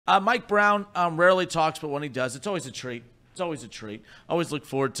Mike Brown rarely talks, but when he does, it's always a treat. It's always a treat. Always look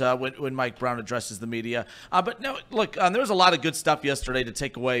forward to when Mike Brown addresses the media. But no, look, there was a lot of good stuff yesterday to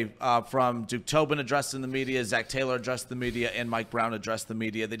take away from Duke Tobin addressing the media, Zach Taylor addressed the media, and Mike Brown addressed the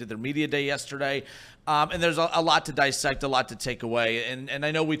media. They did their media day yesterday, and there's a lot to dissect, a lot to take away. And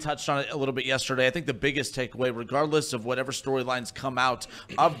I know we touched on it a little bit yesterday. I think the biggest takeaway, regardless of whatever storylines come out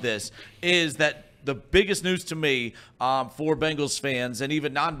of this, is that the biggest news to me for Bengals fans and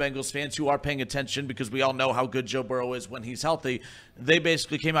even non-Bengals fans who are paying attention, because we all know how good Joe Burrow is when he's healthy, they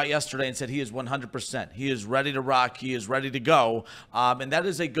basically came out yesterday and said he is 100%. He is ready to rock. He is ready to go. And that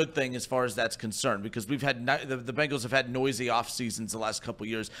is a good thing as far as that's concerned, because we've had the Bengals have had noisy off seasons the last couple of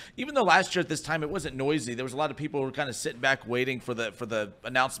years. Even though last year at this time it wasn't noisy, there was a lot of people who were kind of sitting back waiting for the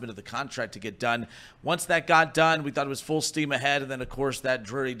announcement of the contract to get done. Once that got done, we thought it was full steam ahead. And then, of course, that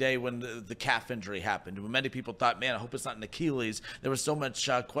dreary day when the calf injury happened, when many people thought, man, I hope it's not an Achilles. There was so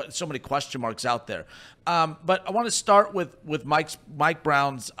many question marks out there. But I want to start with Mike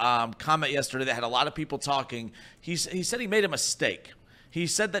Brown's comment yesterday that had a lot of people talking. He said he made a mistake. He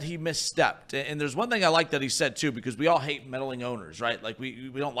said that he misstepped. And there's one thing I like that he said, too, because we all hate meddling owners, right? Like,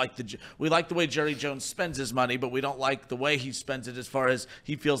 we don't like we like the way Jerry Jones spends his money, but we don't like the way he spends it, as far as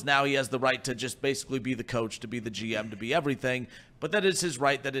he feels now he has the right to just basically be the coach, to be the GM, to be everything. But that is his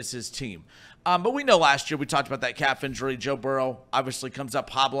right. That is his team. But we know last year we talked about that calf injury. Joe Burrow obviously comes up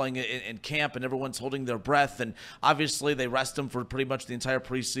hobbling in camp, and everyone's holding their breath. And obviously they rest him for pretty much the entire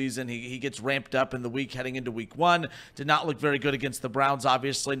preseason. He gets ramped up in the week heading into week one. Did not look very good against the Browns,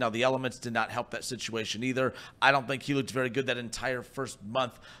 obviously. Now, the elements did not help that situation either. I don't think he looked very good that entire first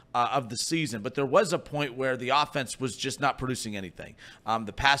month of the season. But there was a point where the offense was just not producing anything.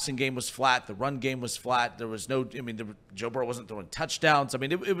 The passing game was flat. The run game was flat. There was Joe Burrow wasn't throwing touchdowns. I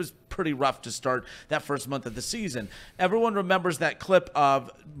mean, it was pretty rough to start that first month of the season. Everyone remembers that clip of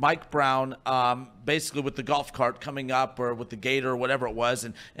Mike Brown basically with the golf cart coming up, or with the gator, or whatever it was,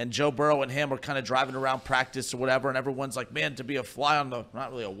 and Joe Burrow and him are kind of driving around practice or whatever, and everyone's like, man, to be a fly on the,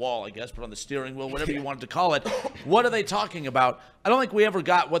 not really a wall, I guess, but on the steering wheel, whatever you wanted to call it. What are they talking about? I don't think we ever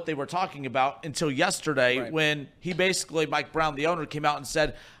got what they were talking about until yesterday, right, when Mike Brown, the owner, came out and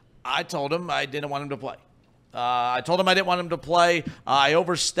said, I told him I didn't want him to play. I told him I didn't want him to play. I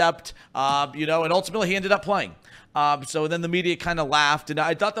overstepped, and ultimately he ended up playing. So then the media kind of laughed, and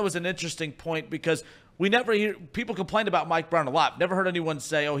I thought that was an interesting point, because we never hear people complain about Mike Brown a lot. Never heard anyone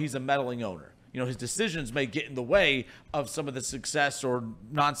say, oh, he's a meddling owner. His decisions may get in the way of some of the success or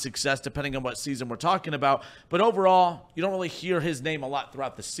non-success, depending on what season we're talking about. But overall, you don't really hear his name a lot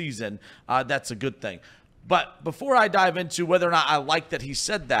throughout the season. That's a good thing. But before I dive into whether or not I like that he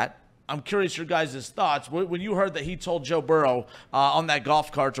said that, I'm curious your guys' thoughts. When you heard that he told Joe Burrow on that golf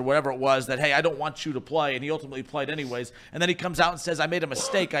cart or whatever it was that, hey, I don't want you to play, and he ultimately played anyways, and then he comes out and says, I made a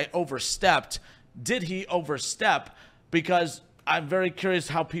mistake, I overstepped. Did he overstep? Because I'm very curious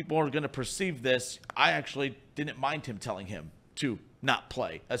how people are going to perceive this. I actually didn't mind him telling him to not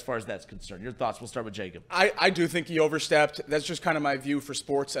play, as far as that's concerned. Your thoughts? We'll start with Jacob. I do think he overstepped. That's just kind of my view for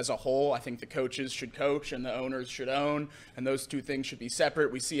sports as a whole. I think the coaches should coach and the owners should own, and those two things should be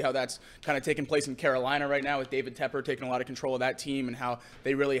separate. We see how that's kind of taking place in Carolina right now, with David Tepper taking a lot of control of that team, and how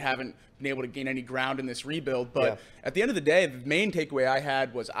they really haven't been able to gain any ground in this rebuild. But at the end of the day, the main takeaway I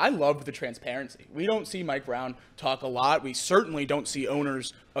had was I loved the transparency. We don't see Mike Brown talk a lot. We certainly don't see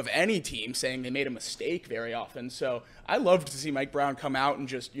owners of any team saying they made a mistake very often. So I loved to see Mike Brown come out and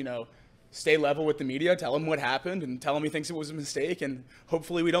just, stay level with the media, tell him what happened, and tell him he thinks it was a mistake. And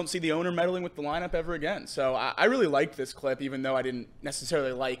hopefully we don't see the owner meddling with the lineup ever again. So I really liked this clip, even though I didn't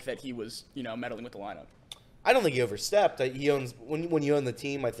necessarily like that he was, meddling with the lineup. I don't think he overstepped. When you own the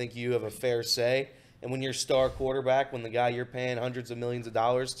team, I think you have a fair say. And when your star quarterback, when the guy you're paying hundreds of millions of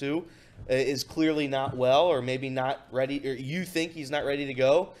dollars to, is clearly not well, or maybe not ready, or you think he's not ready to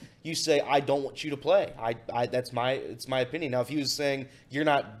go, you say, I don't want you to play. It's my opinion. Now, if he was saying you're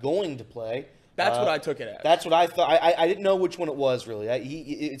not going to play, that's what I took it as. That's what I thought. I didn't know which one it was, really.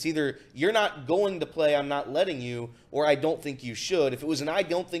 It's either you're not going to play, I'm not letting you, or I don't think you should. If it was an I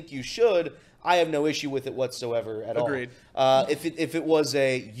don't think you should, I have no issue with it whatsoever at Agreed. All. If it was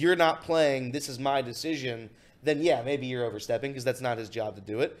a you're not playing, this is my decision, then yeah, maybe you're overstepping, because that's not his job to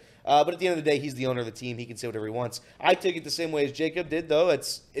do it. But at the end of the day, he's the owner of the team. He can say whatever he wants. I take it the same way as Jacob did, though.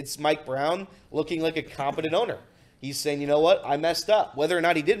 It's Mike Brown looking like a competent owner. He's saying, you know what, I messed up. Whether or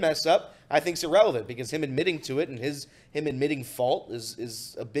not he did mess up, I think is irrelevant, because him admitting to it and him admitting fault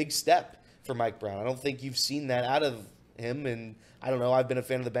is a big step for Mike Brown. I don't think you've seen that out of him, and I don't know. I've been a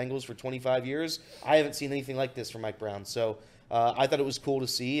fan of the Bengals for 25 years. I haven't seen anything like this from Mike Brown. So I thought it was cool to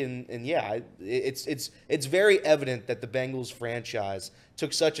see, and yeah, it's very evident that the Bengals franchise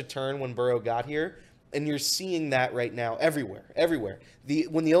took such a turn when Burrow got here, and you're seeing that right now everywhere.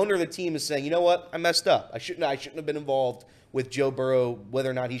 When the owner of the team is saying, you know what, I messed up. I shouldn't have been involved with Joe Burrow, whether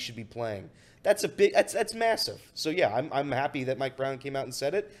or not he should be playing. That's massive. So yeah, I'm happy that Mike Brown came out and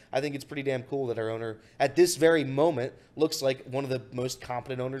said it. I think it's pretty damn cool that our owner at this very moment looks like one of the most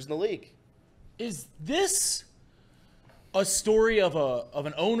competent owners in the league. Is this a story of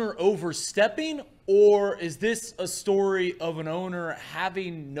an owner overstepping, or is this a story of an owner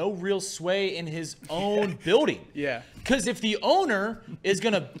having no real sway in his own building? Yeah. Because if the owner is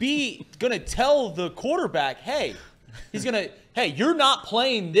gonna tell the quarterback, hey, you're not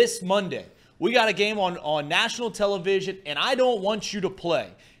playing this Monday. We got a game on national television, and I don't want you to play.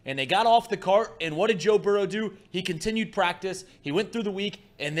 And they got off the cart, and what did Joe Burrow do? He continued practice, he went through the week,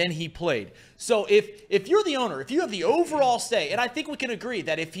 and then he played. So if you're the owner, if you have the overall say, and I think we can agree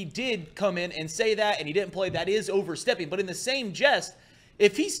that if he did come in and say that and he didn't play, that is overstepping. But in the same jest,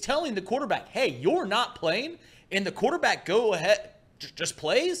 if he's telling the quarterback, hey, you're not playing, and the quarterback go ahead, just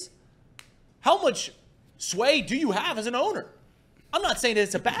plays, how much sway do you have as an owner? I'm not saying that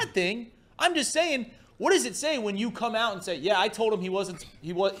it's a bad thing. I'm just saying, what does it say when you come out and say, yeah, I told him he wasn't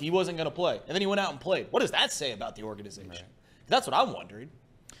going to play, and then he went out and played? What does that say about the organization? Right. That's what I'm wondering.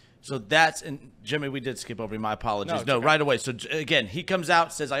 So and Jimmy, we did skip over you. My apologies. No, okay. Right away. So again, he comes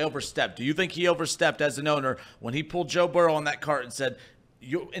out, says, I overstepped. Do you think he overstepped as an owner when he pulled Joe Burrow on that cart and said,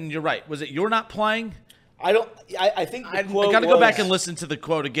 you're right. Was it you're not playing? I think the quote I got to go back and listen to the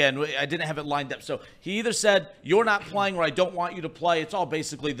quote again. I didn't have it lined up. So he either said, you're not playing, or I don't want you to play. It's all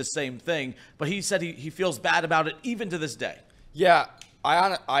basically the same thing. But he said he feels bad about it even to this day. Yeah,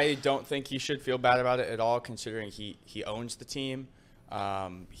 I don't think he should feel bad about it at all, considering he owns the team.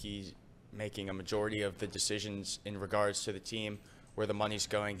 He's making a majority of the decisions in regards to the team, where the money's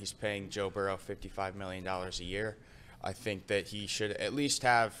going. He's paying Joe Burrow $55 million a year. I think that he should at least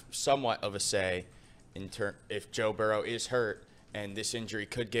have somewhat of a say if Joe Burrow is hurt and this injury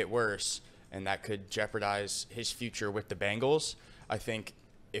could get worse and that could jeopardize his future with the Bengals. I think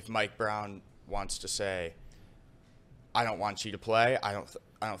if Mike Brown wants to say, I don't want you to play, I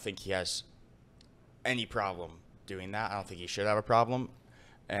don't think he has any problem doing that. I don't think he should have a problem.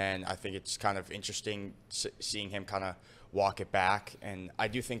 And I think it's kind of interesting seeing him kind of walk it back. And I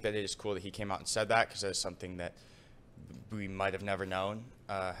do think that it is cool that he came out and said that, because that's something that we might have never known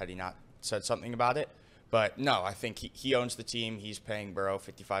had he not said something about it. But no, I think he owns the team. He's paying Burrow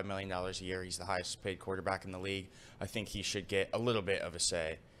 $55 million a year. He's the highest paid quarterback in the league. I think he should get a little bit of a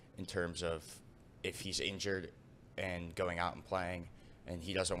say in terms of if he's injured and going out and playing, and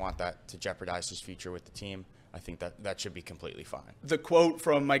he doesn't want that to jeopardize his future with the team. I think that should be completely fine. The quote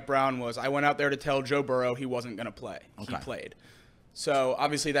from Mike Brown was, I went out there to tell Joe Burrow he wasn't going to play. Okay. He played. So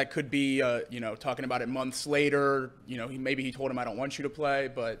obviously that could be, talking about it months later. Maybe he told him, I don't want you to play,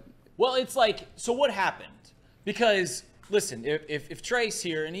 but. Well, it's like, so what happened? Because, listen, if Trey's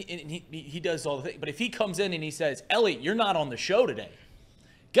here and he does all the things, but if he comes in and he says, Elliot, you're not on the show today.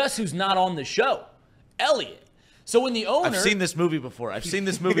 Guess who's not on the show? Elliot. So when the owner, I've seen this movie before. When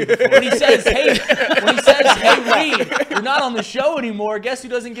he says, hey, Reed, you're not on the show anymore. Guess who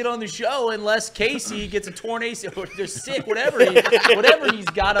doesn't get on the show unless Casey gets a torn ACL or they're sick, whatever he's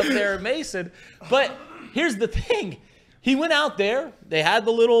got up there at Mason. But here's the thing. He went out there. They had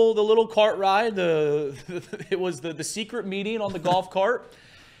the little cart ride. It was the secret meeting on the golf cart,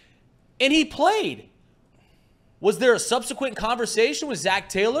 and he played. Was there a subsequent conversation with Zach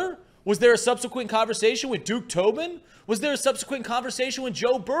Taylor? Was there a subsequent conversation with Duke Tobin? Was there a subsequent conversation with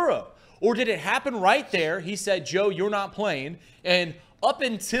Joe Burrow? Or did it happen right there? He said, Joe, you're not playing. And up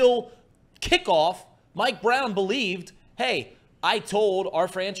until kickoff, Mike Brown believed, hey, I told our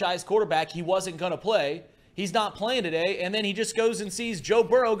franchise quarterback he wasn't going to play. He's not playing today. And then he just goes and sees Joe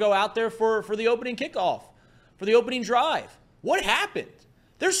Burrow go out there for the opening kickoff, for the opening drive. What happened?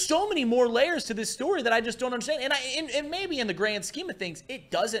 There's so many more layers to this story that I just don't understand. And maybe in the grand scheme of things, it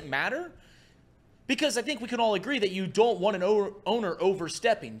doesn't matter. Because I think we can all agree that you don't want an owner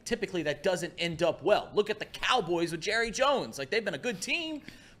overstepping. Typically, that doesn't end up well. Look at the Cowboys with Jerry Jones. Like, they've been a good team,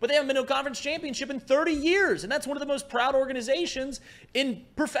 but they haven't been to a conference championship in 30 years. And that's one of the most proud organizations in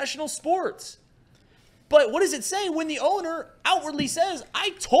professional sports. But what does it say when the owner outwardly says, I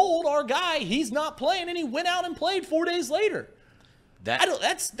told our guy he's not playing, and he went out and played 4 days later?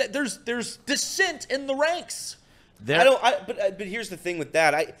 There's dissent in the ranks. But here's the thing with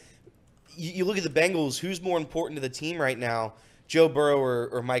that. You look at the Bengals. Who's more important to the team right now, Joe Burrow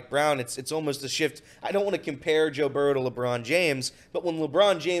or Mike Brown. It's almost a shift. I don't want to compare Joe Burrow to LeBron James, but when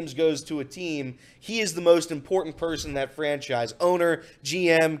LeBron James goes to a team, he is the most important person in that franchise. Owner,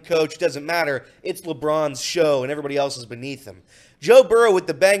 GM, coach, doesn't matter. It's LeBron's show, and everybody else is beneath him. Joe Burrow with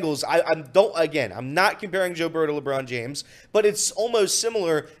the Bengals, I'm not comparing Joe Burrow to LeBron James, but it's almost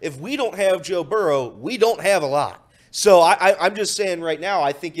similar. If we don't have Joe Burrow, we don't have a lot. So I'm just saying right now,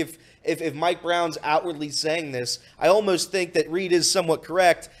 I think if Mike Brown's outwardly saying this, I almost think that Reed is somewhat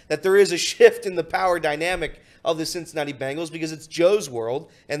correct, that there is a shift in the power dynamic of the Cincinnati Bengals because it's Joe's world,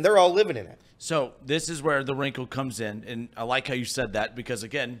 and they're all living in it. So this is where the wrinkle comes in, and I like how you said that because,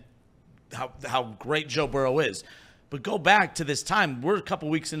 again, how great Joe Burrow is. But go back to this time. We're a couple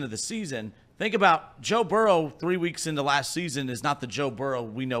weeks into the season. Think about Joe Burrow 3 weeks into last season is not the Joe Burrow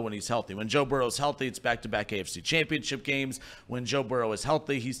we know when he's healthy. When Joe Burrow's healthy, it's back-to-back AFC championship games. When Joe Burrow is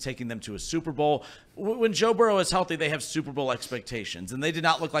healthy, he's taking them to a Super Bowl. When Joe Burrow is healthy, they have Super Bowl expectations. And they did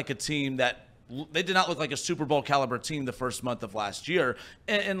not look like a team they did not look like a Super Bowl caliber team the first month of last year.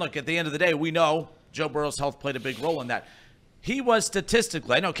 And look, at the end of the day, we know Joe Burrow's health played a big role in that. He was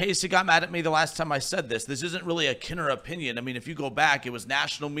statistically, I know Casey got mad at me the last time I said this. This isn't really a Kinner opinion. I mean, if you go back, it was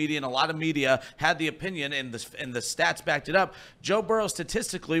national media and a lot of media had the opinion and the stats backed it up. Joe Burrow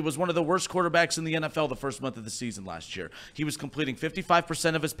statistically was one of the worst quarterbacks in the NFL the first month of the season last year. He was completing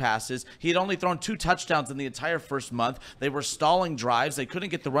 55% of his passes. He had only thrown 2 touchdowns in the entire first month. They were stalling drives. They couldn't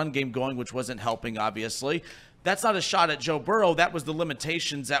get the run game going, which wasn't helping, obviously. That's not a shot at Joe Burrow. That was the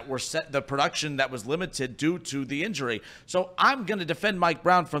limitations that were set, the production that was limited due to the injury. So I'm going to defend Mike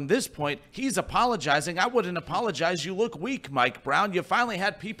Brown from this point. He's apologizing. I wouldn't apologize. You look weak, Mike Brown. You finally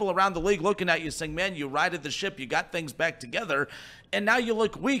had people around the league looking at you saying, man, you righted the ship. You got things back together. And now you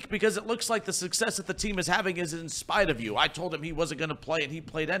look weak because it looks like the success that the team is having is in spite of you. I told him he wasn't going to play, and he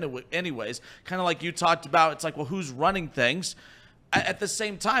played anyways. Kind of like you talked about. It's like, well, who's running things? At the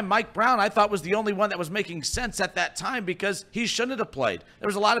same time, Mike Brown, I thought, was the only one that was making sense at that time because he shouldn't have played. There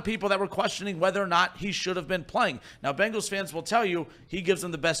was a lot of people that were questioning whether or not he should have been playing. Now, Bengals fans will tell you he gives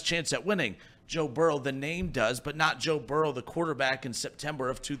them the best chance at winning. Joe Burrow, the name does, but not Joe Burrow, the quarterback in September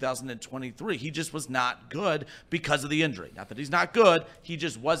of 2023. He just was not good because of the injury. Not that he's not good. He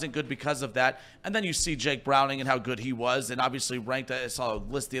just wasn't good because of that. And then you see Jake Browning and how good he was, and obviously ranked, I saw a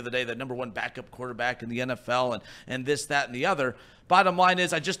list the other day, the #1 backup quarterback in the NFL, and this, that, and the other. Bottom line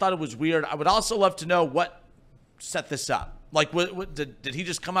is, I just thought it was weird. I would also love to know what set this up. Like, did he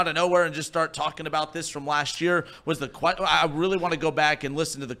just come out of nowhere and just start talking about this from last year? I really want to go back and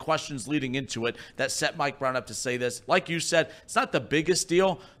listen to the questions leading into it that set Mike Brown up to say this. Like you said, it's not the biggest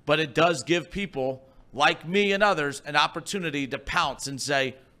deal, but it does give people like me and others an opportunity to pounce and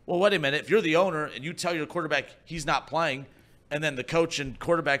say, well, wait a minute. If you're the owner and you tell your quarterback he's not playing, and then the coach and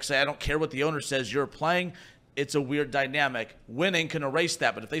quarterback say, I don't care what the owner says, you're playing, it's a weird dynamic. Winning can erase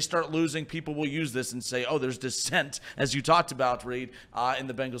that, but if they start losing, people will use this and say, oh, there's dissent, as you talked about, Reed, in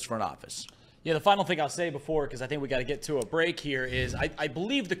the Bengals front office. Yeah, the final thing I'll say before, because I think we got to get to a break here, is I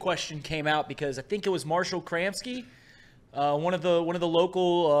believe the question came out because I think it was Marshall Kramsky, one of the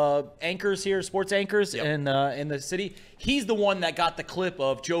local anchors here, sports anchors in the city. He's the one that got the clip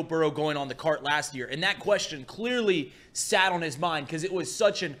of Joe Burrow going on the cart last year, and that question clearly sat on his mind because it was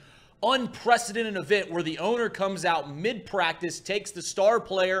such an unprecedented event where the owner comes out mid-practice, takes the star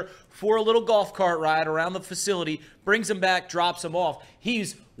player for a little golf cart ride around the facility, brings him back, drops him off.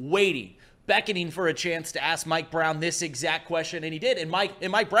 He's waiting, beckoning for a chance to ask Mike Brown this exact question, and he did. And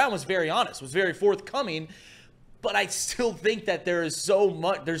Mike Brown was very honest, was very forthcoming. But I still think that there's so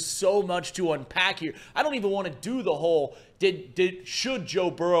much to unpack here. I don't even want to do the whole should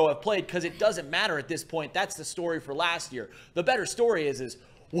Joe Burrow have played, because it doesn't matter at this point. That's the story for last year. The better story is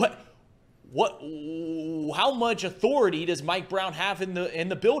how much authority does Mike Brown have in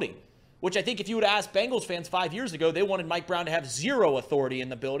the building? Which I think if you would ask Bengals fans 5 years ago, they wanted Mike Brown to have zero authority in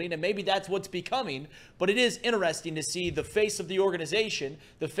the building, and maybe that's what's becoming. But it is interesting to see the face of the organization,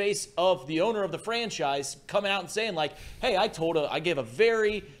 the face of the owner of the franchise coming out and saying, like, hey, I gave a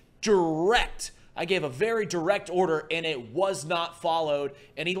very direct order, and it was not followed,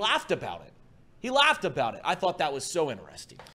 and he laughed about it. I thought that was so interesting.